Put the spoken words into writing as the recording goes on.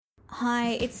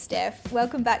Hi, it's Steph.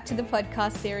 Welcome back to the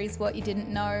podcast series, What You Didn't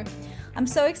Know. I'm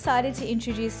so excited to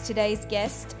introduce today's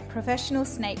guest, professional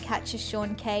snake catcher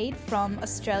Sean Cade from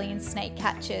Australian Snake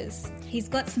Catchers. He's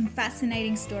got some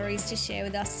fascinating stories to share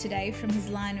with us today from his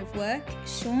line of work.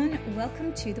 Sean,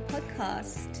 welcome to the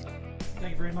podcast.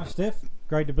 Thank you very much, Steph.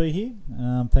 Great to be here.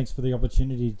 Thanks for the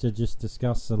opportunity to just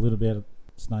discuss a little bit of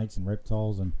snakes and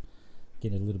reptiles and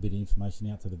get a little bit of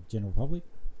information out to the general public.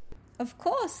 Of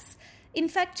course. In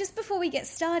fact, just before we get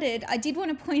started, I did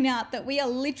want to point out that we are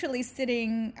literally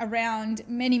sitting around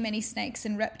many snakes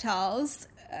and reptiles.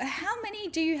 How many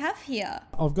do you have here?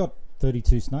 I've got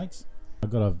 32 snakes. I've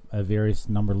got a various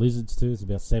number of lizards too. It's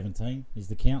about 17 is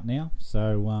the count now.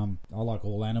 So I like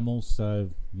all animals. So,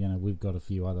 we've got a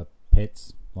few other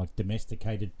pets, like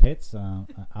domesticated pets,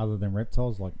 other than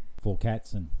reptiles, like 4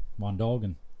 cats and 1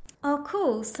 dog. Oh,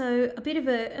 cool. So a bit of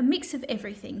a mix of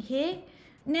everything here.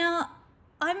 Now,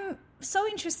 I'm so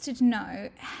interested to know,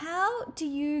 how do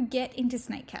you get into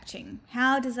snake catching?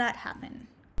 How does that happen?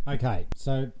 Okay,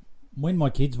 so when my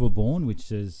kids were born,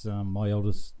 which is my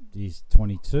eldest is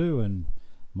 22 and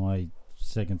my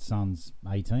second son's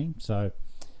 18, so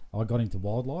I got into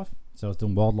wildlife. So I was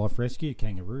doing wildlife rescue,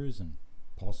 kangaroos and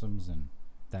possums and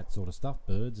that sort of stuff,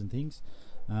 birds and things.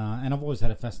 And I've always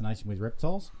had a fascination with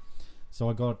reptiles. So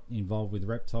I got involved with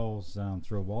reptiles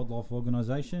through a wildlife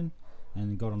organisation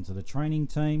and got onto the training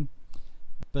team.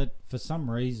 But for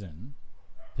some reason,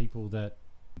 people that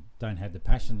don't have the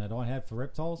passion that I have for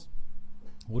reptiles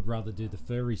would rather do the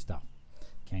furry stuff.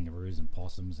 Kangaroos and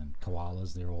possums and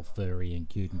koalas, they're all furry and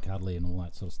cute and cuddly and all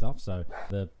that sort of stuff. So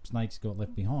the snakes got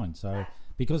left behind. So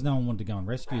because no one wanted to go and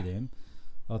rescue them,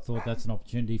 I thought that's an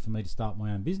opportunity for me to start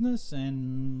my own business,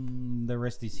 and the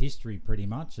rest is history pretty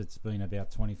much. It's been about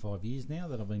 25 years now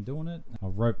that I've been doing it.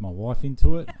 I've roped my wife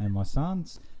into it and my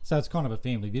sons. So it's kind of a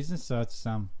family business. So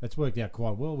it's worked out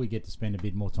quite well. We get to spend a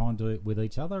bit more time with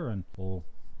each other, or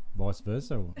vice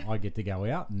versa. I get to go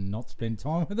out and not spend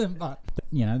time with them. But,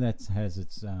 that has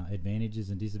its advantages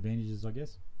and disadvantages, I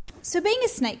guess. So being a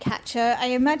snake catcher, I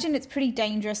imagine it's pretty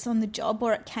dangerous on the job,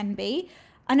 or it can be.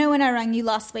 I know when I rang you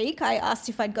last week, I asked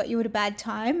if I'd got you at a bad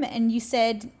time, and you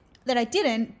said that I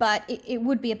didn't, but it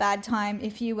would be a bad time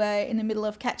if you were in the middle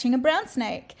of catching a brown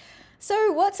snake.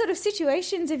 So what sort of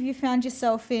situations have you found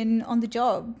yourself in on the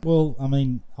job? Well,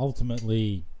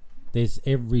 ultimately, there's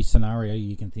every scenario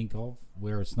you can think of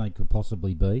where a snake could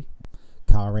possibly be.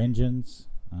 Car engines,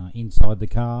 inside the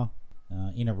car,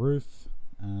 in a roof,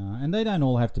 and they don't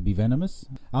all have to be venomous.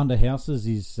 Under houses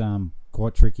is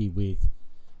quite tricky with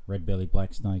red-bellied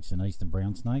black snakes and eastern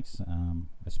brown snakes,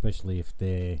 especially if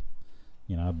they're,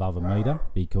 above a metre,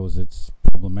 because it's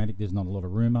problematic. There's not a lot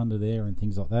of room under there and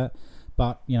things like that.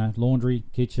 But, laundry,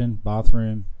 kitchen,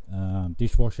 bathroom,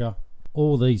 dishwasher,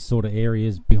 all these sort of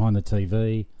areas behind the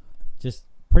TV, just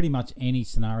pretty much any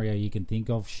scenario you can think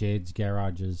of, sheds,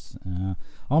 garages.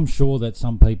 I'm sure that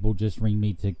some people just ring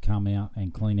me to come out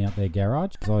and clean out their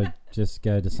garage. So I just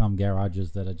go to some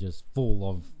garages that are just full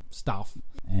of stuff,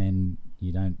 and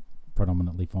you don't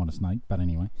predominantly find a snake. But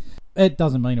anyway, it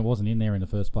doesn't mean it wasn't in there in the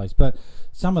first place. But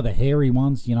some of the hairy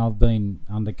ones, I've been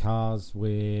under cars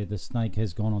where the snake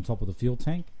has gone on top of the fuel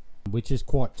tank, which is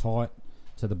quite tight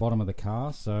to the bottom of the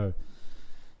car. So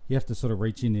you have to sort of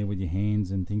reach in there with your hands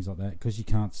and things like that because you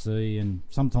can't see. And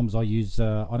sometimes I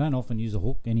don't often use a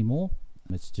hook anymore.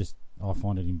 It's just, I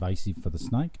find it invasive for the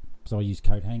snake. So I use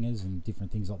coat hangers and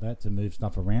different things like that to move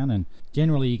stuff around. And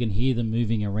generally you can hear them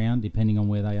moving around depending on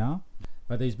where they are.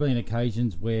 But there's been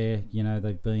occasions where,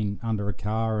 they've been under a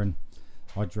car and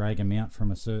I drag them out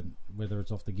from a certain, whether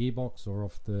it's off the gearbox or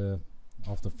off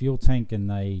the fuel tank, and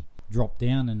they drop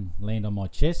down and land on my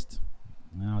chest.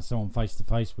 So I'm face to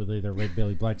face with either a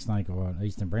red-bellied black snake or an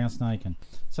eastern brown snake. And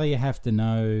so you have to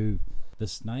know the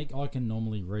snake. I can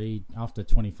normally read, after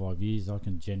 25 years, I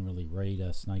can generally read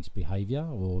a snake's behaviour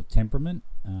or temperament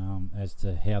as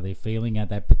to how they're feeling at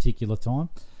that particular time.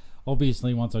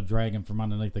 Obviously, once I drag them from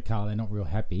underneath the car, they're not real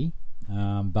happy.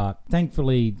 But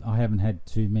thankfully, I haven't had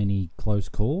too many close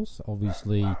calls.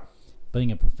 Obviously,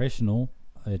 being a professional,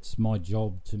 it's my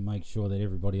job to make sure that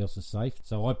everybody else is safe.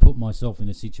 So I put myself in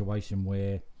a situation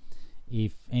where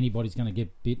if anybody's going to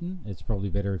get bitten, it's probably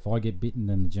better if I get bitten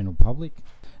than the general public.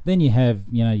 Then you have,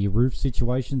 your roof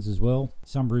situations as well.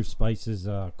 Some roof spaces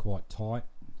are quite tight.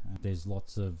 There's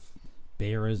lots of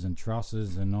bearers and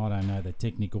trusses, and I don't know the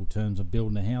technical terms of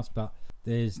building a house, but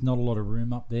there's not a lot of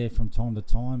room up there from time to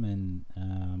time, and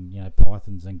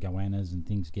pythons and goannas and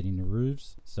things get in the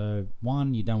roofs. So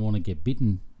one, you don't want to get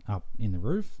bitten up in the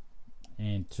roof,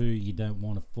 and two, you don't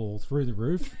want to fall through the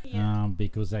roof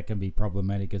because that can be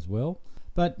problematic as well.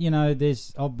 But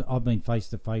I've been face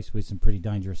to face with some pretty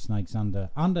dangerous snakes under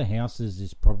houses.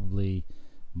 Is probably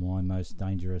my most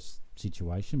dangerous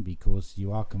situation because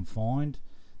you are confined.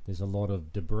 There's a lot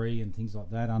of debris and things like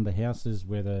that under houses,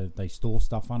 whether they store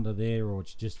stuff under there or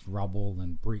it's just rubble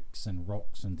and bricks and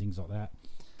rocks and things like that.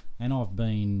 And I've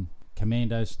been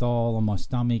commando style on my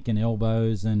stomach and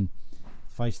elbows and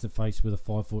face to face with a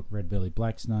 5-foot red-bellied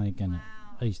black snake and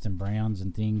eastern browns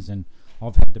and things, and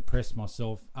I've had to press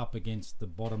myself up against the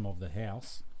bottom of the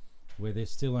house where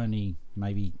there's still only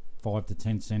maybe 5 to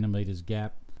 10 centimetres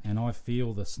gap, and I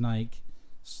feel the snake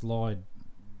slide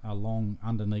along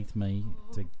underneath me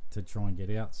to try and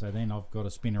get out. So then I've got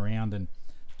to spin around and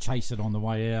chase it on the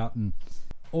way out and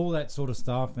all that sort of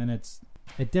stuff, and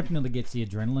it definitely gets the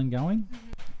adrenaline going.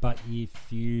 But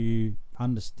if you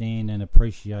understand and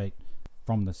appreciate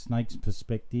from the snake's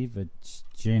perspective, it's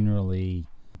generally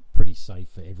pretty safe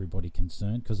for everybody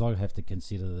concerned, because I have to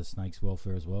consider the snake's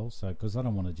welfare as well. So because I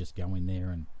don't want to just go in there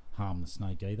and harm the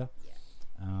snake either.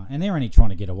 And they're only trying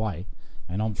to get away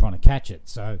and I'm trying to catch it.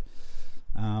 So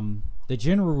the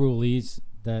general rule is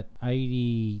that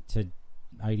 80 to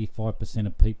 85%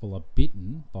 of people are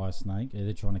bitten by a snake,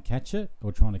 either trying to catch it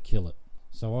or trying to kill it.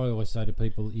 So I always say to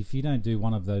people, if you don't do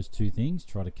one of those two things,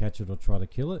 try to catch it or try to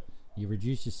kill it, you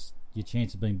reduce your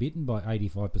chance of being bitten by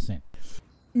 85%.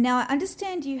 Now, I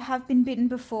understand you have been bitten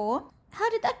before. How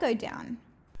did that go down?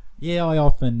 Yeah, I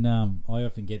often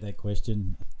get that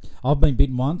question. I've been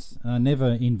bitten once,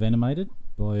 never envenomated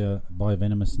by a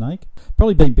venomous snake.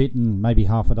 Probably been bitten maybe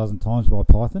half a dozen times by a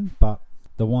python, but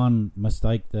the one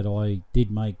mistake that I did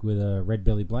make with a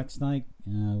red-bellied black snake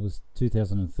was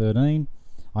 2013.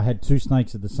 I had two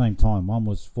snakes at the same time. One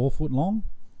was 4 foot long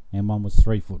and one was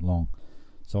 3 foot long.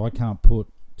 So I can't put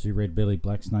two red-bellied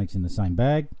black snakes in the same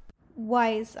bag. Why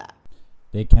is that?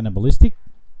 They're cannibalistic,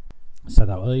 so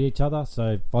they'll eat each other.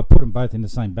 So if I put them both in the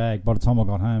same bag, by the time I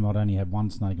got home, I'd only have one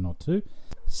snake and not two.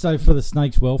 So for the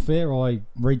snake's welfare, I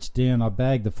reached down, I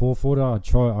bagged the 4 footer.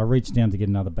 I reached down to get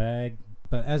another bag.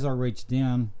 But as I reached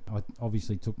down, I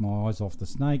obviously took my eyes off the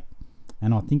snake,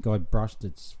 and I think I brushed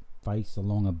its face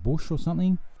along a bush or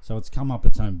something. So it's come up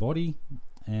its own body,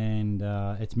 and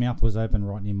its mouth was open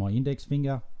right near my index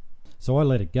finger. So I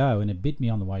let it go, and it bit me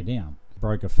on the way down.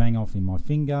 Broke a fang off in my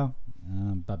finger,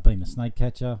 but being a snake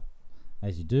catcher,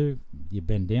 as you do, you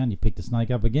bend down, you pick the snake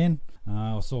up again.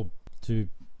 I saw 2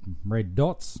 red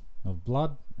dots of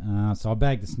blood. So I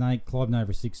bagged the snake, climbed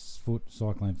over a 6-foot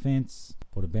cyclone fence,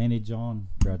 put a bandage on,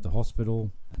 grabbed the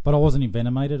hospital. But I wasn't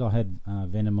envenomated. I had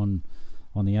venom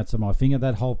on the outside of my finger.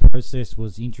 That whole process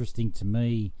was interesting to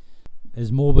me,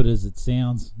 as morbid as it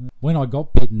sounds. When I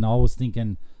got bitten, I was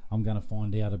thinking, I'm going to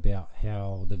find out about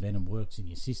how the venom works in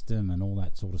your system and all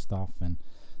that sort of stuff, and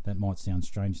that might sound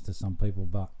strange to some people,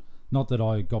 but not that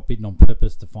I got bitten on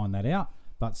purpose to find that out,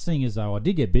 but seeing as though I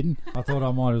did get bitten, I thought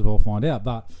I might as well find out.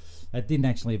 But it didn't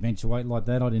actually eventuate like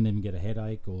that. I didn't even get a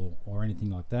headache or anything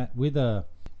like that. With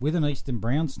an eastern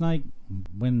brown snake,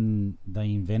 when they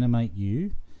envenomate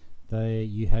you,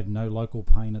 you have no local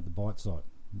pain at the bite site,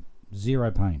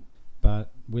 0 pain.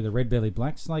 But with a red-bellied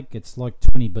black snake, it's like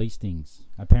 20 bee stings,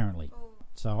 apparently.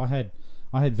 So I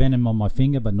had venom on my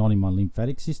finger, but not in my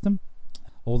lymphatic system.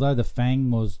 Although the fang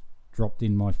was dropped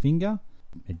in my finger,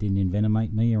 it didn't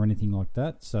envenomate me or anything like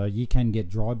that. So you can get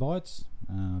dry bites.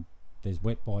 There's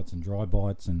wet bites and dry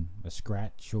bites and a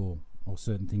scratch or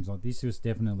certain things like this. It was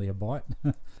definitely a bite.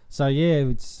 So yeah,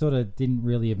 it sort of didn't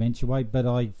really eventuate, but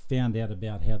I found out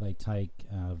about how they take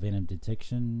venom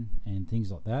detection and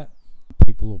things like that.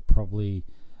 People will probably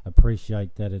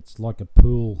appreciate that it's like a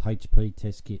pool HP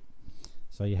test kit.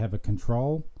 So you have a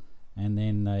control, and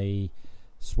then they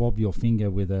swab your finger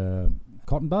with a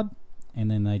cotton bud,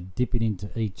 and then they dip it into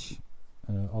each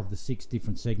of the 6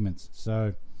 different segments.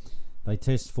 So they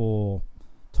test for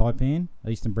taipan,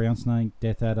 eastern brown snake,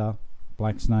 death adder,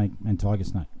 black snake, and tiger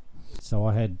snake. So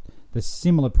I had the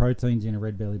similar proteins in a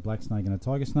red-bellied black snake and a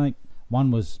tiger snake.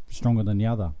 One was stronger than the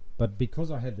other, but because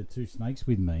I had the 2 snakes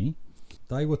with me,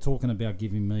 they were talking about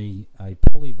giving me a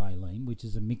polyvaline, which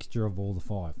is a mixture of all the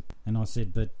 5. And I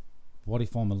said, but what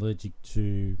if I'm allergic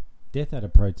to death adder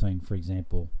protein, for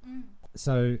example?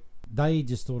 So they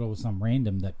just thought I was some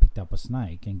random that picked up a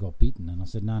snake and got bitten. And I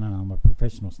said, no, I'm a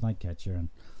professional snake catcher. And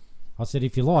I said,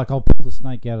 if you like, I'll pull the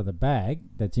snake out of the bag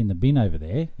that's in the bin over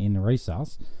there in the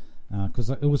recess, because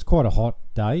it was quite a hot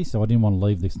day, so I didn't want to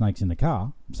leave the snakes in the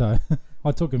car. So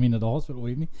I took them into the hospital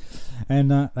with me.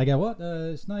 And they go, what,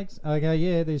 snakes? I go,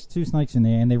 yeah, there's 2 snakes in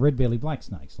there, and they're red-bellied black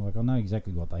snakes. Like, I know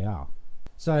exactly what they are.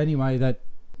 So anyway, that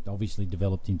obviously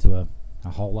developed into a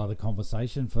whole other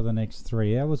conversation for the next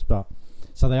 3 hours. But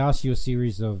so they ask you a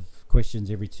series of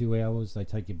questions every 2 hours. They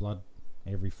take your blood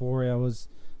every 4 hours,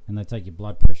 and they take your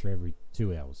blood pressure every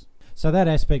 2 hours. So that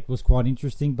aspect was quite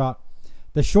interesting, but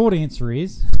the short answer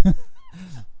is I've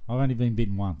only been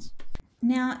bitten once.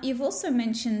 Now, you've also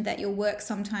mentioned that your work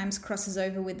sometimes crosses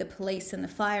over with the police and the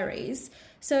fireys.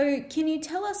 So can you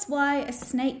tell us why a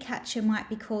snake catcher might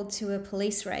be called to a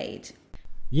police raid?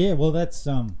 Yeah, well, that's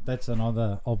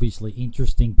another obviously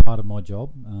interesting part of my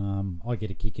job. I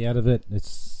get a kick out of it.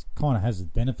 It's kind of has its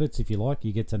benefits, if you like.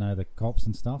 You get to know the cops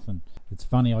and stuff, and it's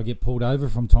funny. I get pulled over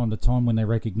from time to time when they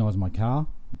recognise my car,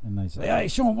 and they say, "Hey,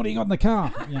 Sean, what do you got in the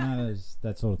car?" There's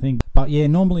that sort of thing. But yeah,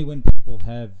 normally when people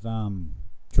have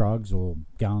drugs or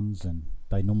guns, and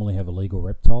they normally have illegal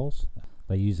reptiles,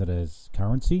 they use it as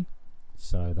currency.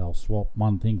 So they'll swap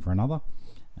one thing for another,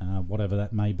 whatever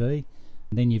that may be.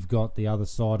 And then you've got the other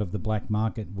side of the black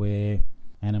market where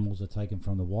animals are taken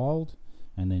from the wild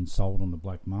and then sold on the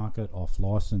black market off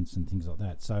license and things like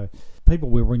that. So people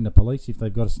will ring the police if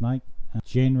they've got a snake.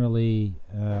 Generally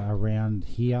around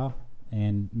here,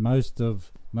 and most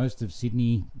of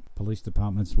Sydney police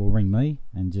departments will ring me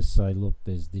and just say, look,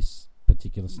 there's this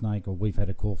particular snake, or we've had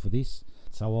a call for this.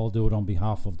 So I'll do it on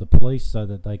behalf of the police so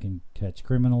that they can catch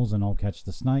criminals, and I'll catch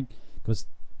the snake, because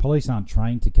police aren't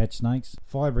trained to catch snakes.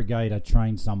 Fire brigade are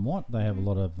trained somewhat. They have a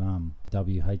lot of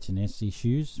WH&S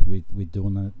issues with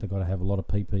doing that. They've got to have a lot of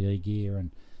PPE gear,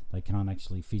 and they can't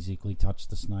actually physically touch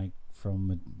the snake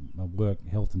from a work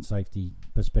health and safety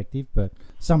perspective. But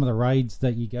some of the raids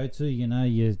that you go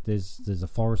to, there's a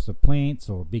forest of plants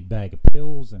or a big bag of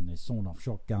pills, and there's sawn off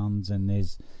shotguns, and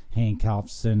there's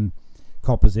handcuffs and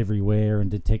coppers everywhere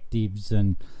and detectives,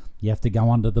 and you have to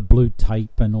go under the blue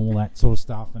tape and all that sort of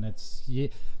stuff, and it's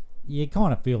you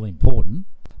kind of feel important.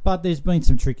 But there's been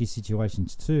some tricky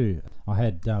situations too. I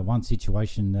had one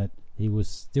situation that he was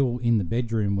still in the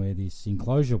bedroom where this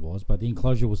enclosure was, but the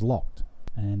enclosure was locked,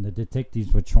 and the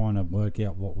detectives were trying to work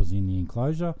out what was in the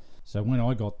enclosure. So when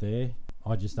I got there,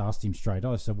 I just asked him straight.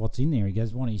 I said, "What's in there?" He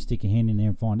goes, "Why don't you stick your hand in there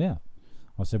and find out?"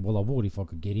 I said, "Well, I would if I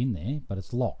could get in there, but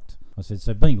it's locked." I said,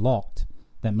 "So being locked,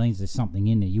 that means there's something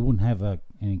in there. You wouldn't have an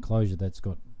enclosure that's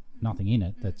got nothing in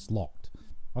it that's locked."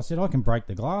 I said, "I can break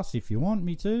the glass if you want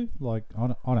me to. Like, I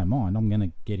don't mind. I'm going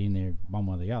to get in there one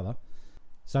way or the other."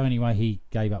 So anyway, he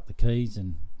gave up the keys,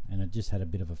 and it just had a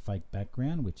bit of a fake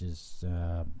background, which is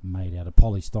made out of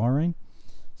polystyrene.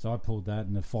 So I pulled that,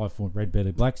 and a 5-foot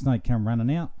red-bellied black snake came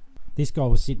running out. This guy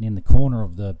was sitting in the corner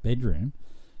of the bedroom,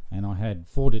 and I had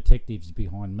 4 detectives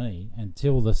behind me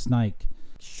until the snake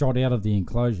shot out of the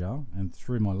enclosure and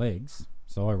through my legs.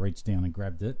 So I reached down and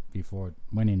grabbed it before it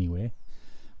went anywhere.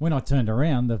 When I turned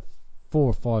around, the 4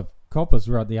 or 5 coppers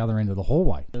were at the other end of the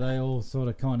hallway. They all sort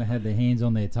of kind of had their hands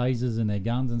on their tasers and their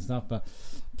guns and stuff. But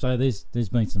so there's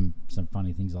been some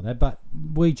funny things like that. But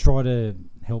we try to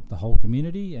help the whole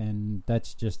community, and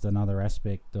that's just another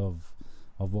aspect of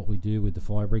what we do with the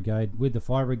fire brigade. With the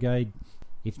fire brigade,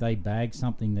 if they bag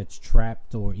something that's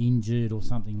trapped or injured or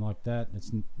something like that,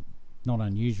 it's not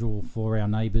unusual for our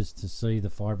neighbours to see the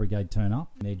fire brigade turn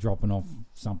up. They're dropping off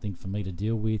something for me to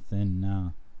deal with,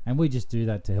 and we just do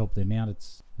that to help them out.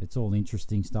 It's all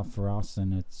interesting stuff for us,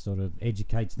 and it sort of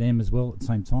educates them as well at the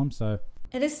same time. So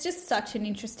it is just such an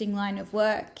interesting line of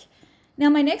work. Now,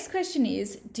 my next question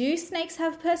is, do snakes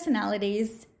have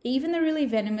personalities, even the really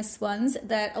venomous ones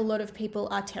that a lot of people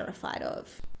are terrified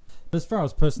of? As far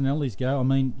as personalities go, I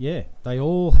mean, yeah, they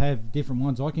all have different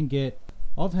ones.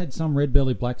 I've had some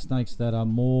red-bellied black snakes that are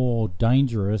more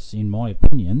dangerous, in my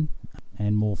opinion,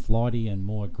 and more flighty and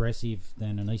more aggressive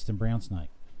than an eastern brown snake,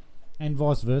 and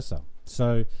vice versa.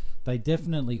 So they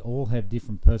definitely all have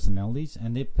different personalities,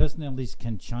 and their personalities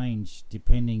can change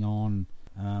depending on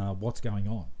what's going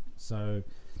on. So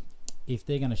if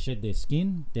they're going to shed their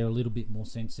skin, they're a little bit more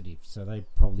sensitive, so they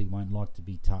probably won't like to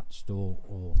be touched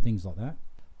or things like that.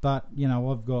 But,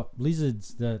 I've got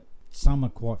lizards that some are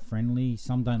quite friendly,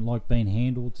 some don't like being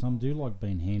handled, some do like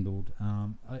being handled.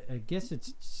 I guess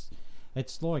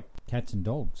it's like cats and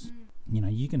dogs.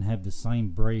 You can have the same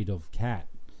breed of cat,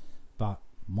 but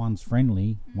one's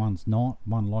friendly, one's not.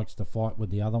 One likes to fight with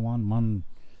the other one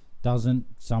doesn't.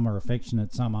 Some are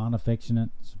affectionate, some aren't affectionate.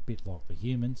 It's a bit like the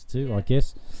humans too, I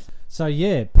guess. So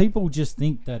yeah, people just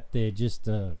think that they're just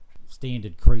a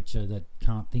standard creature that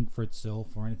can't think for itself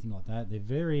or anything like that. They're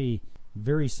very,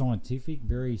 very scientific,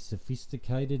 very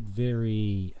sophisticated,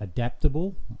 very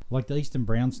adaptable. Like the eastern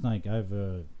brown snake,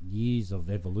 over years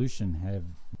of evolution, have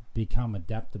become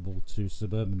adaptable to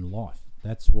suburban life.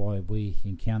 That's why we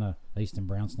encounter eastern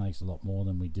brown snakes a lot more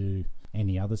than we do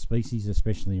any other species,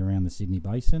 especially around the Sydney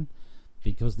Basin,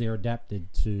 because they're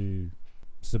adapted to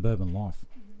suburban life.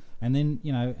 And then,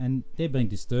 and they're being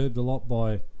disturbed a lot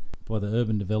by by the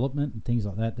urban development and things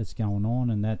like that that's going on,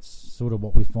 and that's sort of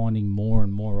what we're finding more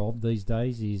and more of these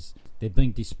days is they're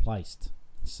being displaced.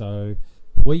 So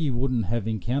where you wouldn't have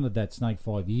encountered that snake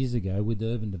 5 years ago with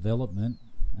the urban development,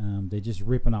 they're just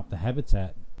ripping up the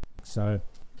habitat. So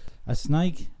a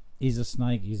snake is a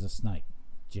snake is a snake,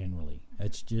 generally.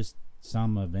 It's just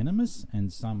some are venomous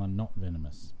and some are not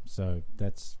venomous. So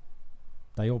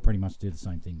they all pretty much do the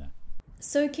same thing though.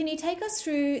 So can you take us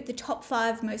through the top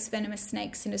 5 most venomous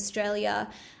snakes in Australia,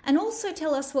 and also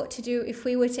tell us what to do if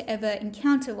we were to ever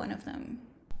encounter one of them?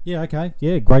 Yeah, okay.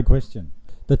 Yeah, great question.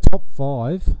 The top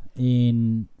 5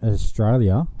 in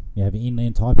Australia, you have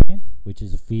inland taipan, which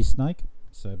is a fierce snake.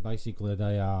 So basically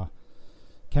they are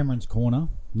Cameron's Corner.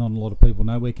 Not a lot of people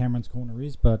know where Cameron's Corner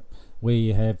is, but where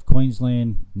you have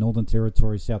Queensland, Northern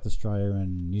Territory, South Australia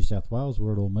and New South Wales,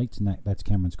 where it all meets, and that's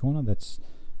Cameron's Corner. That's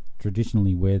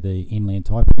traditionally where the inland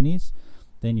taipan is.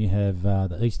 Then you have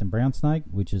the eastern brown snake,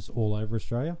 which is all over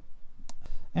Australia,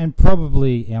 and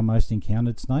probably our most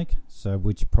encountered snake, so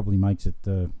which probably makes it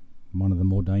one of the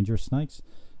more dangerous snakes,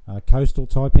 coastal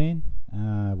taipan,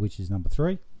 which is number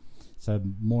 3. So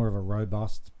more of a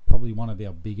robust, probably one of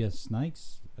our biggest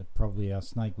snakes, probably our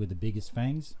snake with the biggest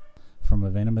fangs from a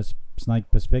venomous snake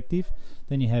perspective.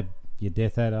 Then you have your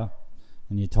death adder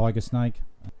and your tiger snake,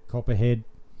 copperhead,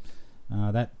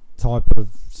 that type of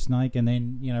snake. And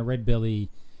then, red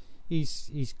belly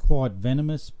is quite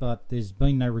venomous, but there's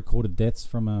been no recorded deaths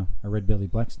from a red belly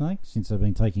black snake since they've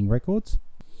been taking records.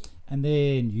 And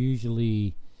they're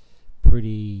usually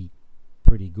pretty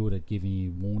good at giving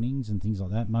you warnings and things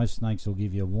like that. Most snakes will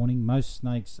give you a warning. Most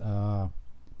snakes are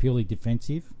purely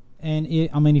defensive. And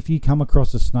if you come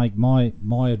across a snake,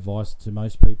 my advice to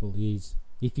most people is,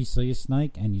 if you see a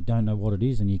snake and you don't know what it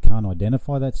is and you can't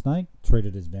identify that snake, treat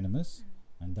it as venomous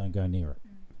and don't go near it.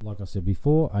 Like I said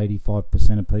before,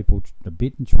 85% of people are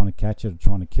bitten trying to catch it or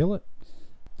trying to kill it.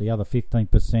 The other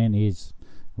 15% is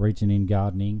reaching in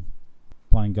gardening,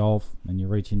 playing golf, and you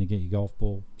reach in to get your golf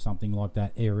ball, something like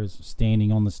that, errors,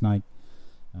 standing on the snake,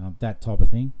 that type of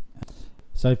thing.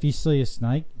 So if you see a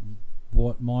snake,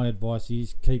 what my advice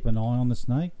is, keep an eye on the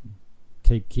snake,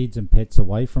 keep kids and pets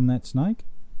away from that snake,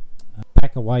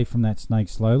 back away from that snake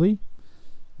slowly.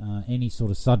 Any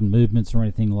sort of sudden movements or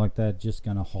anything like that just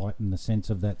going to heighten the sense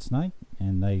of that snake,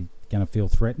 and they're going to feel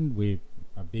threatened. We're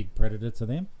a big predator to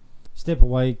them. Step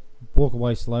away, walk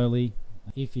away slowly.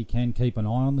 If you can, keep an eye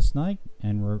on the snake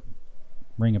and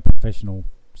ring a professional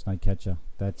snake catcher.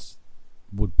 That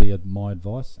would be my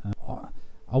advice.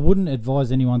 I wouldn't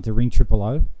advise anyone to ring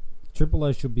 000.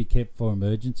 000 should be kept for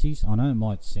emergencies. I know it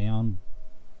might sound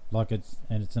like it's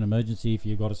an emergency if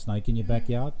you've got a snake in your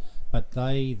backyard, but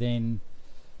they then,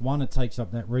 one, it takes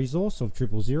up that resource of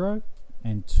 000,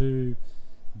 and 2,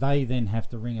 they then have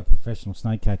to ring a professional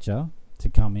snake catcher to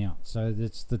come out. So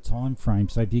that's the time frame.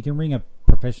 So if you can ring a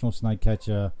professional snake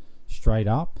catcher straight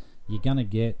up, you're going to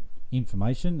get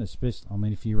information.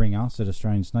 Especially, if you ring us at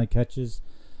Australian Snake Catchers,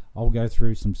 I'll go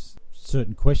through some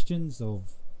certain questions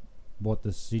of what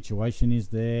the situation is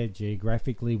there,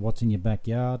 geographically, what's in your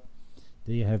backyard,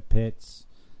 do you have pets,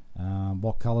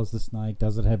 what colour's the snake,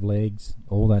 does it have legs,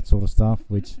 all that sort of stuff,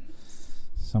 which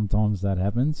sometimes that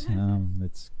happens.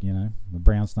 It's, the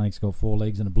brown snake's got 4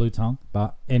 legs and a blue tongue.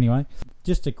 But anyway,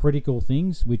 just the critical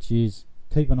things, which is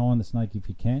keep an eye on the snake if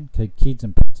you can, keep kids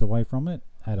and pets away from it,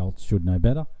 adults should know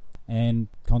better, and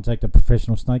contact a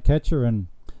professional snake catcher, and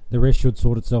the rest should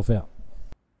sort itself out.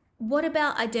 What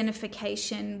about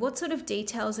identification? What sort of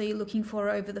details are you looking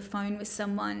for over the phone with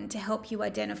someone to help you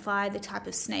identify the type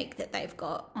of snake that they've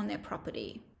got on their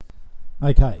property?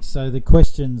 Okay, so the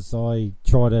questions I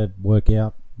try to work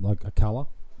out, like a colour.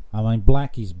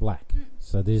 Black is black.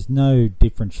 So there's no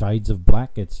different shades of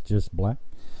black, it's just black.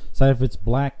 So if it's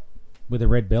black with a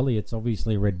red belly, it's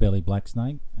obviously a red belly black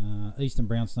snake. Eastern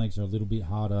brown snakes are a little bit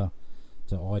harder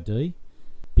to ID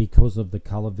because of the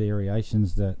colour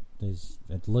variations that there's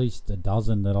at least a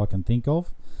dozen that I can think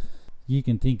of. You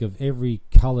can think of every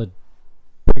coloured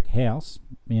brick house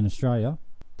in Australia,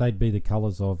 they'd be the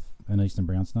colours of an eastern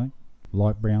brown snake.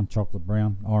 Light brown, chocolate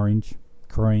brown, orange,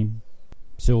 cream,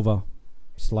 silver,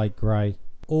 slate grey,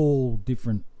 all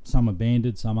different. Some are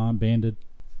banded, some aren't banded.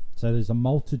 So there's a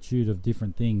multitude of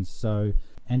different things. So,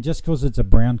 and just because it's a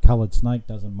brown coloured snake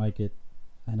doesn't make it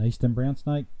an eastern brown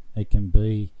snake. It can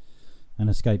be an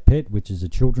escaped pet, which is a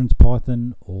children's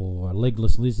python, or a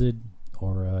legless lizard,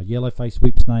 or a yellow-faced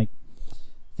whip snake,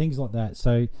 things like that.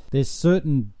 So there's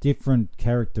certain different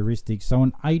characteristics. So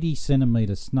an 80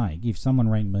 centimetre snake, if someone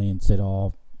rang me and said,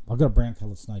 I've got a brown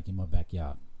coloured snake in my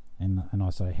backyard, and I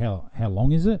say, how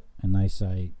long is it? And they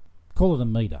say, call it a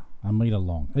metre. a metre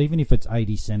long. Even if it's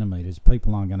 80 centimetres,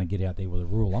 people aren't going to get out there with a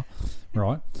ruler,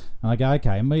 right? And I go,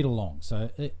 okay, a metre long. So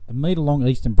a metre long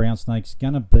eastern brown snake's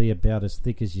going to be about as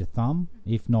thick as your thumb,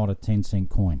 if not a 10-cent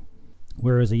coin.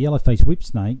 Whereas a yellow-faced whip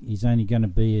snake is only going to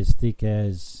be as thick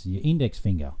as your index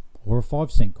finger or a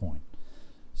 5-cent coin.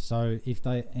 So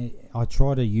I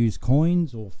try to use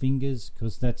coins or fingers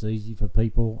because that's easy for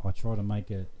people. I try to make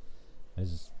it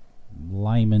as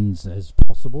layman's as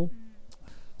possible.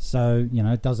 So,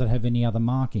 does it have any other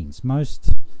markings?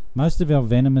 Most of our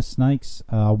venomous snakes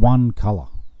are one colour.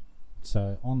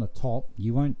 So on the top,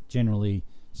 you won't generally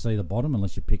see the bottom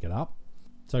unless you pick it up.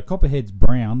 So copperhead's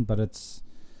brown, but it's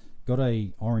got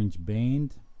a orange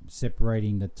band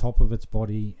separating the top of its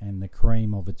body and the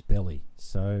cream of its belly.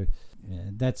 So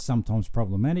that's sometimes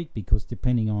problematic because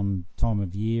depending on time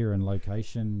of year and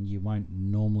location, you won't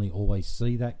normally always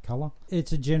see that colour.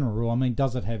 It's a general rule. I mean,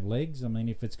 does it have legs? I mean,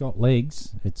 if it's got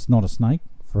legs, it's not a snake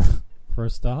for a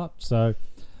start. So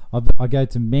I go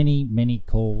to many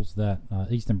calls that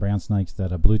eastern brown snakes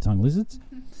that are blue-tongued lizards.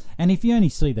 And if you only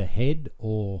see the head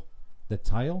or the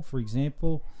tail, for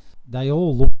example, they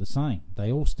all look the same.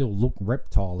 They all still look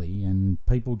reptile-y, and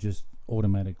people just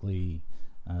automatically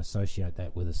associate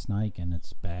that with a snake and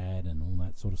it's bad and all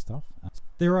that sort of stuff.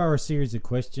 There are a series of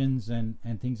questions and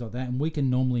things like that, and we can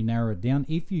normally narrow it down.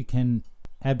 If you can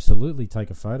absolutely take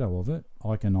a photo of it,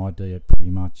 I can ID it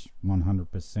pretty much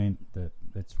 100% that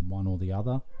it's one or the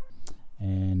other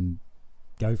and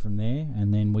go from there,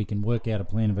 and then we can work out a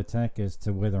plan of attack as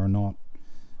to whether or not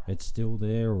it's still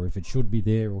there or if it should be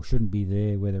there or shouldn't be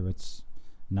there, whether it's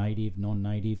native,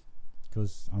 non-native.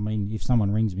 Because, I mean, if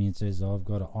someone rings me and says, I've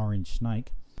got an orange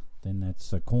snake, then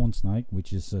that's a corn snake,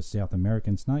 which is a South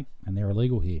American snake, and they're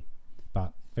illegal here.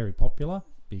 But very popular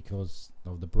because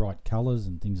of the bright colours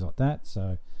and things like that.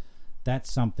 So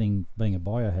that's something, being a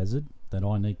biohazard, that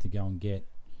I need to go and get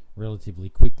relatively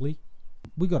quickly.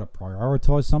 We got to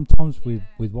prioritise sometimes with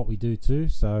what we do too.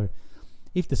 So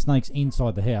if the snake's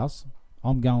inside the house,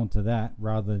 I'm going to that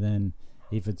rather than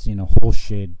if it's in a horse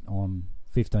shed on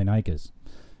 15 acres.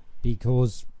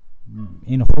 Because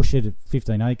in a horse shed at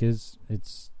 15 acres,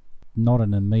 it's not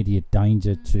an immediate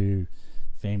danger to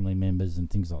family members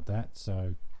and things like that.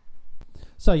 So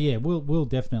yeah, we'll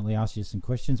definitely ask you some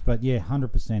questions. But yeah,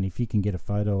 100%, if you can get a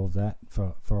photo of that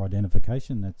for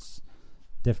identification, that's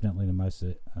definitely the most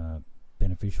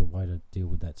beneficial way to deal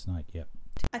with that snake, yep.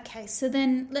 Okay, so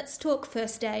then let's talk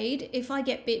first aid. If I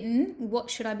get bitten, what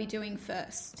should I be doing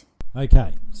first?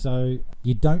 Okay, so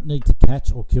you don't need to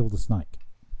catch or kill the snake.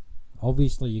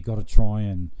 Obviously, you've got to try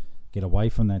and get away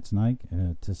from that snake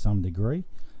to some degree,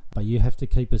 but you have to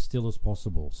keep as still as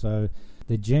possible. So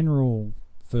the general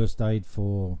first aid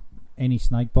for any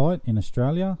snake bite in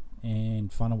Australia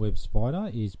and funnel web spider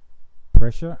is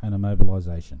pressure and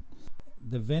immobilisation.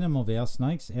 The venom of our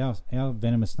snakes, our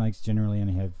venomous snakes generally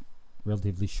only have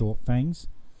relatively short fangs,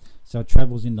 so it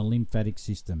travels in the lymphatic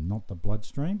system, not the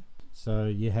bloodstream. So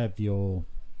you have your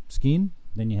skin,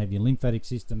 then you have your lymphatic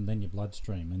system, then your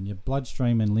bloodstream, and your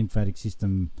bloodstream and lymphatic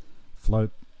system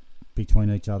float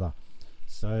between each other.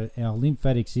 So our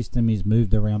lymphatic system is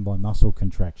moved around by muscle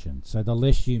contraction. So the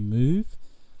less you move,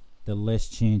 the less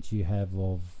chance you have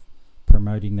of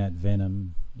promoting that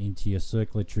venom into your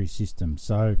circulatory system.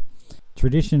 So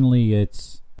traditionally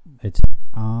it's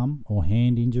arm or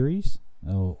hand injuries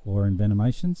or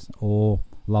envenomations or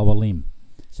lower limb.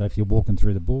 So if you're walking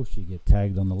through the bush, you get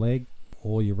tagged on the leg,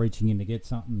 or you're reaching in to get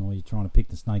something, or you're trying to pick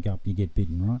the snake up, you get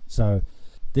bitten, right? So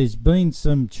there's been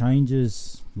some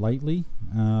changes lately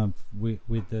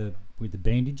with the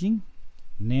bandaging.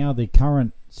 Now the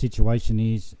current situation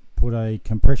is put a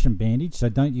compression bandage, so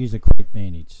don't use a crepe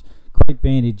bandage. Crepe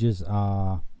bandages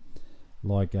are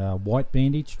like a white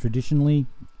bandage traditionally,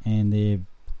 and they're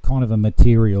kind of a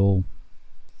material,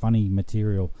 funny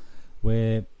material,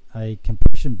 where a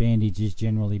compression bandage is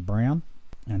generally brown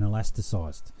and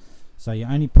elasticized. So you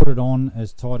only put it on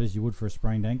as tight as you would for a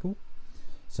sprained ankle.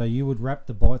 So you would wrap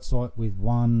the bite site with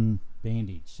one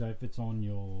bandage. So if it's on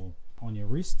your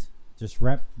wrist, just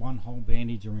wrap one whole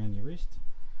bandage around your wrist,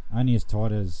 only as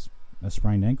tight as a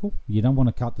sprained ankle. You don't want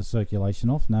to cut the circulation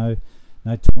off. No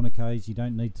tourniquets. You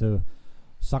don't need to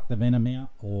suck the venom out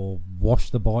or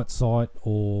wash the bite site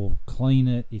or clean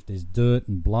it. If there's dirt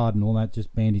and blood and all that,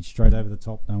 just bandage straight over the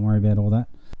top. Don't worry about all that.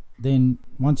 Then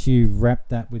once you've wrapped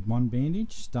that with one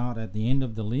bandage, start at the end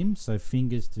of the limb, so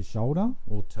fingers to shoulder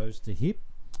or toes to hip,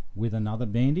 with another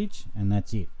bandage, and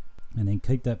that's it. And then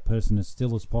keep that person as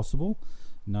still as possible,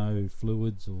 no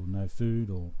fluids or no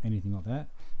food or anything like that,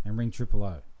 and ring Triple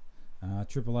O.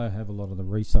 Triple O have a lot of the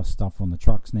resus stuff on the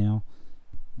trucks now,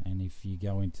 and if you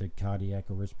go into cardiac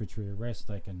or respiratory arrest,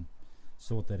 they can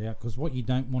sort that out, because what you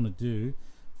don't want to do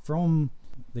from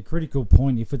the critical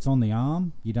point, if it's on the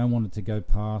arm, you don't want it to go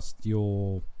past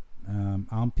your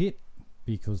armpit,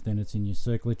 because then it's in your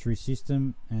circulatory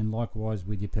system, and likewise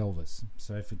with your pelvis.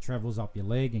 So if it travels up your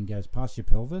leg and goes past your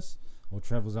pelvis, or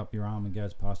travels up your arm and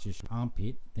goes past your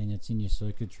armpit, then it's in your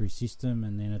circulatory system,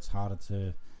 and then it's harder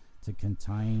to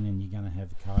contain, and you're going to have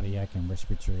cardiac and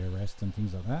respiratory arrest and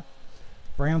things like that.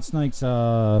 Brown snakes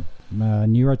are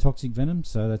neurotoxic venom,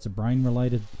 so that's a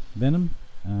brain-related venom,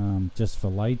 just for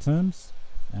lay terms.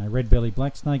 Red-bellied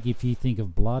black snake, if you think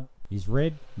of blood, is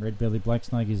red. Red-bellied black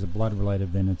snake is a blood-related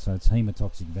venom, so it's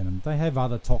hemotoxic venom. They have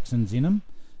other toxins in them,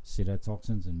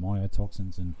 cytotoxins and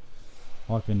myotoxins, and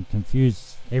I can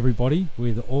confuse everybody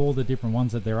with all the different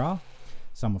ones that there are.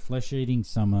 Some are flesh-eating,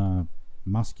 some are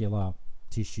muscular,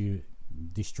 tissue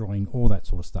destroying, all that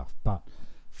sort of stuff. But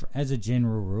as a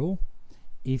general rule,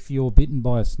 if you're bitten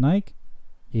by a snake,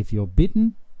 if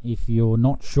you're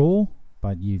not sure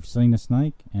but you've seen a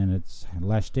snake and it's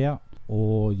lashed out,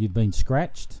 or you've been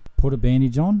scratched, put a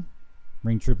bandage on,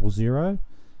 ring 000.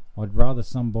 I'd rather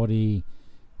somebody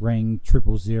rang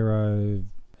 000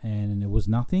 and it was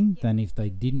nothing than if they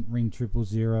didn't ring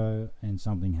 000 and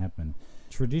something happened.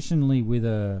 Traditionally,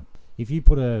 if you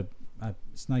put a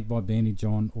snake bite bandage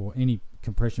on, or any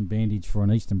compression bandage for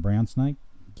an eastern brown snake,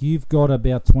 you've got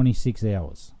about 26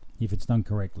 hours if it's done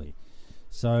correctly.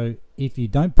 So if you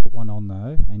don't put one on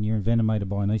though, and you're envenomated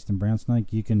by an eastern brown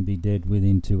snake, you can be dead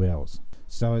within 2 hours.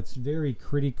 So it's very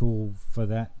critical for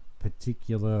that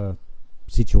particular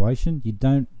situation. You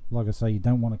don't, like I say, you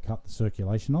don't want to cut the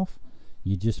circulation off.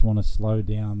 You just want to slow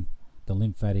down the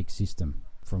lymphatic system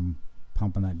from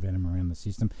pumping that venom around the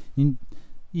system. And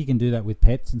you can do that with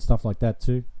pets and stuff like that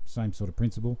too. Same sort of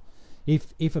principle.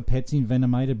 If a pet's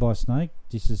envenomated by a snake,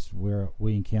 this is where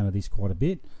we encounter this quite a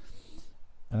bit.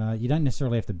 You don't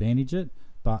necessarily have to bandage it,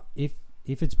 but if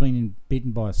it's been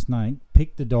bitten by a snake,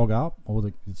 pick the dog up,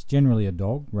 it's generally a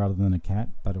dog rather than a cat,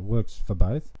 but it works for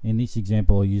both. In this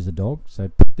example, I'll use a dog. So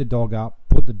pick the dog up,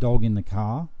 put the dog in the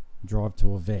car, drive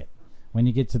to a vet. When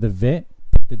you get to the vet,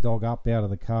 pick the dog up out of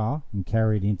the car and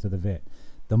carry it into the vet.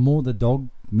 The more the dog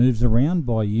moves around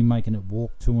by you making it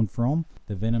walk to and from,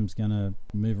 the venom's going to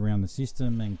move around the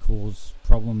system and cause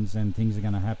problems, and things are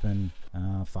going to happen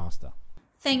faster.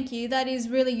 Thank you. That is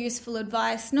really useful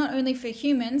advice, not only for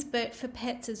humans, but for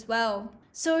pets as well.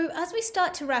 So as we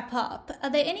start to wrap up, are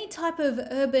there any type of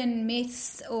urban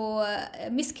myths or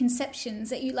misconceptions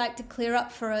that you'd like to clear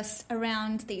up for us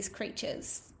around these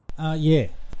creatures? Yeah.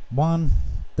 One,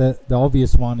 the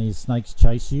obvious one is snakes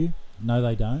chase you. No,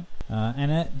 they don't.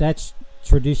 And that's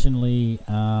traditionally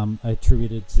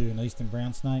attributed to an eastern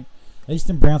brown snake.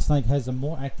 Eastern brown snake has a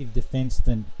more active defense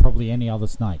than probably any other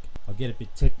snake. I'll get a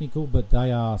bit technical, but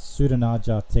they are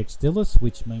Pseudonaja textilis,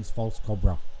 which means false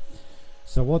cobra.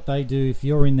 So what they do, if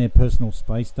you're in their personal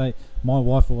space, my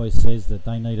wife always says that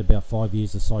they need about 5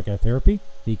 years of psychotherapy,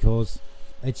 because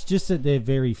it's just that they're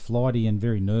very flighty and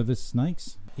very nervous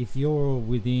snakes. If you're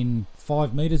within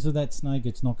 5 meters of that snake,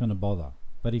 it's not going to bother.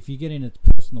 But if you get in its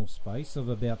personal space of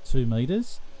about 2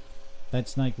 meters, that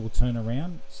snake will turn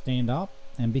around, stand up,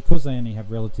 and because they only have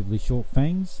relatively short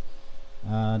fangs,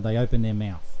 they open their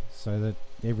mouth so that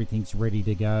everything's ready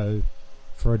to go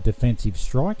for a defensive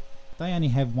strike. They only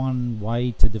have one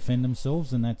way to defend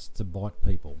themselves, and that's to bite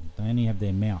people. They only have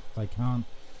their mouth. They can't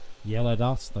yell at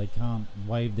us. They can't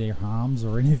wave their arms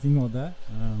or anything like that,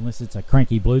 unless it's a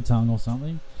cranky blue tongue or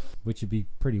something, which would be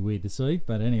pretty weird to see.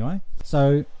 But anyway,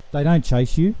 so they don't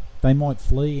chase you. They might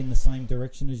flee in the same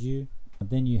direction as you. And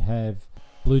then you have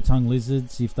blue tongue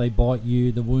lizards. If they bite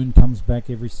you, the wound comes back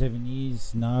every 7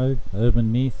 years. No,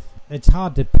 urban myth. It's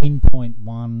hard to pinpoint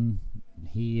one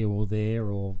here or there,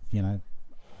 or,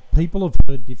 people have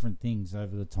heard different things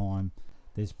over the time.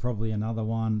 There's probably another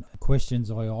one. Questions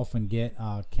I often get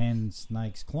are, can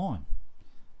snakes climb?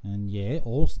 And yeah,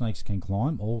 all snakes can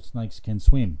climb. All snakes can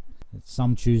swim.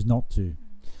 Some choose not to.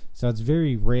 So it's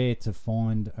very rare to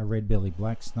find a red-bellied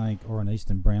black snake or an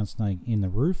eastern brown snake in the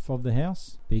roof of the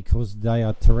house, because they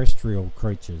are terrestrial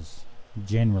creatures,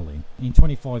 generally. In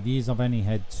 25 years, I've only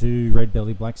had 2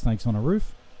 red-bellied black snakes on a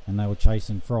roof, and they were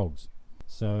chasing frogs.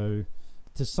 So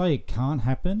to say it can't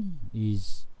happen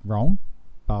is wrong,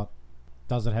 but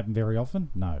does it happen very often?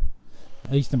 No.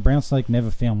 Eastern brown snake, never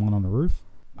found one on the roof.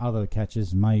 Other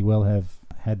catchers may well have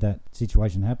had that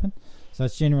situation happen. So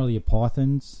it's generally your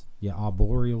pythons, your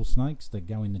arboreal snakes that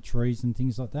go in the trees and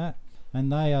things like that.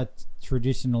 And they are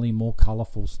traditionally more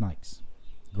colourful snakes.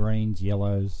 Greens,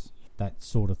 yellows, that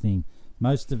sort of thing.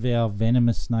 Most of our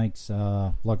venomous snakes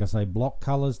are, like I say, block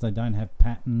colours. They don't have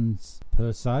patterns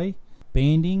per se.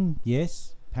 Banding,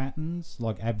 yes, patterns,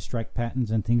 like abstract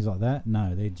patterns and things like that.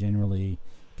 No, they're generally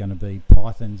going to be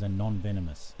pythons and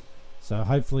non-venomous. So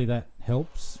hopefully that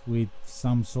helps with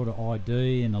some sort of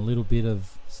ID and a little bit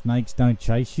of snakes don't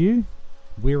chase you.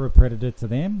 We're a predator to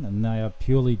them, and they are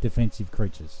purely defensive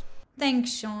creatures.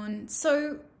 Thanks, Sean.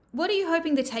 So what are you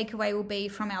hoping the takeaway will be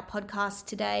from our podcast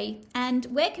today? And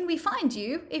where can we find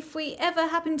you if we ever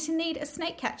happen to need a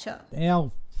snake catcher?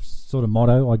 Our sort of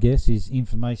motto, I guess, is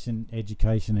information,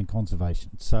 education and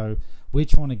conservation. So we're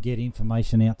trying to get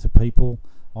information out to people.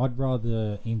 I'd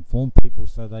rather inform people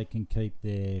so they can keep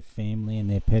their family and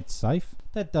their pets safe.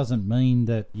 That doesn't mean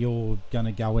that you're going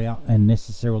to go out and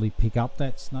necessarily pick up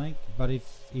that snake, but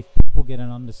if people get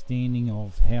an understanding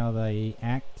of how they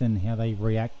act and how they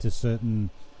react to certain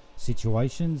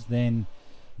situations, then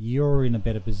you're in a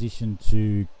better position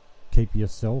to keep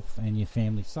yourself and your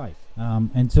family safe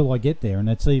until I get there. And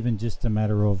it's even just a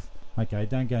matter of, okay,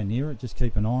 don't go near it, just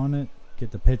keep an eye on it,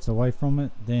 get the pets away from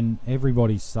it, then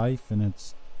everybody's safe and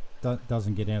it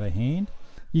doesn't get out of hand.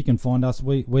 You can find us,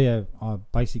 we are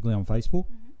basically on Facebook.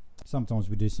 Sometimes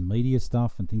we do some media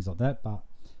stuff and things like that, but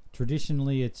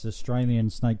traditionally it's Australian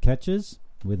Snake Catchers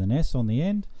with an S on the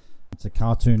end. It's a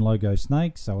cartoon logo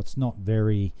snake, so it's not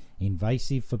very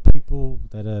invasive for people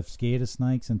that are scared of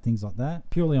snakes and things like that.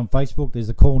 Purely on Facebook. There's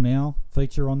a call now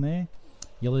feature on there.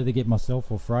 You'll either get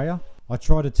myself or Freya. I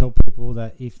try to tell people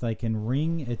that if they can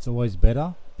ring, it's always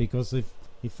better, because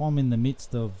if I'm in the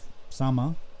midst of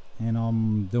summer and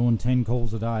I'm doing 10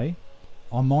 calls a day,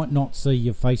 I might not see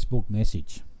your Facebook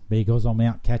message because I'm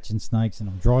out catching snakes and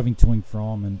I'm driving to and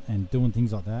from and doing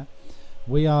things like that.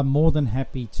 We are more than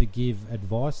happy to give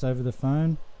advice over the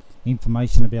phone,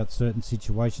 information about certain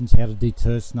situations, how to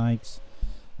deter snakes.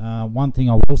 One thing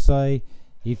I will say,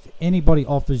 if anybody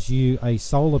offers you a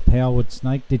solar-powered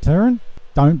snake deterrent,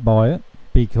 don't buy it,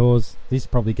 because this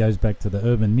probably goes back to the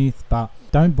urban myth, but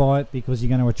don't buy it because you're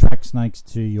going to attract snakes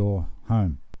to your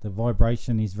home. The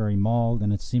vibration is very mild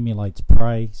and it simulates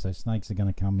prey, so snakes are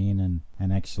going to come in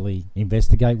and actually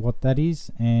investigate what that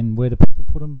is and where do people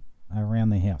put them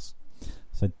around their house.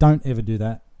 So don't ever do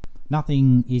that.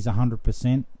 Nothing is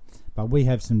 100%, but we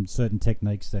have some certain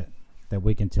techniques that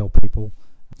we can tell people.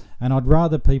 And I'd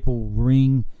rather people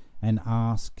ring and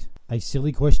ask a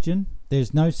silly question.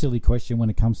 There's no silly question when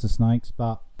it comes to snakes,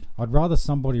 but I'd rather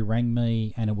somebody rang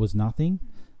me and it was nothing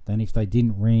than if they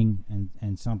didn't ring and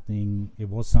it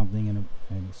was something and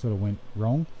it sort of went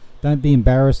wrong. Don't be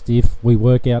embarrassed if we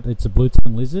work out it's a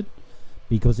blue-tongued lizard,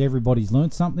 because everybody's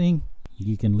learnt something.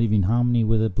 You can live in harmony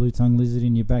with a blue-tongued lizard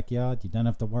in your backyard. You don't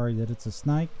have to worry that it's a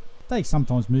snake. They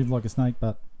sometimes move like a snake,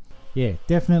 but yeah,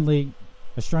 definitely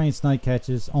Australian Snake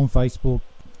Catchers on Facebook.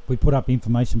 We put up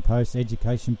information posts,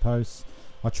 education posts.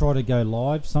 I try to go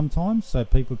live sometimes so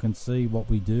people can see what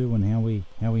we do and how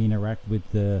we interact with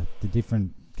the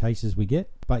different cases we get.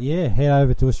 But yeah, head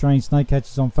over to Australian Snake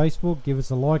Catchers on Facebook. Give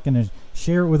us a like and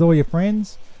share it with all your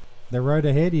friends. The road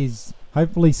ahead is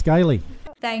hopefully scaly.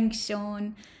 Thanks,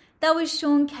 Sean. That was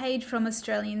Sean Cade from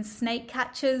Australian Snake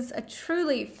Catchers, a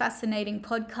truly fascinating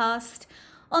podcast.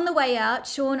 On the way out,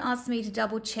 Sean asked me to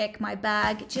double check my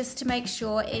bag just to make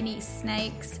sure any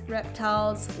snakes,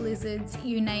 reptiles, lizards,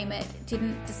 you name it,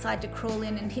 didn't decide to crawl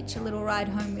in and hitch a little ride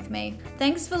home with me.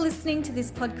 Thanks for listening to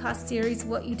this podcast series,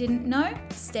 What You Didn't Know.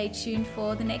 Stay tuned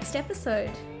for the next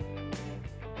episode.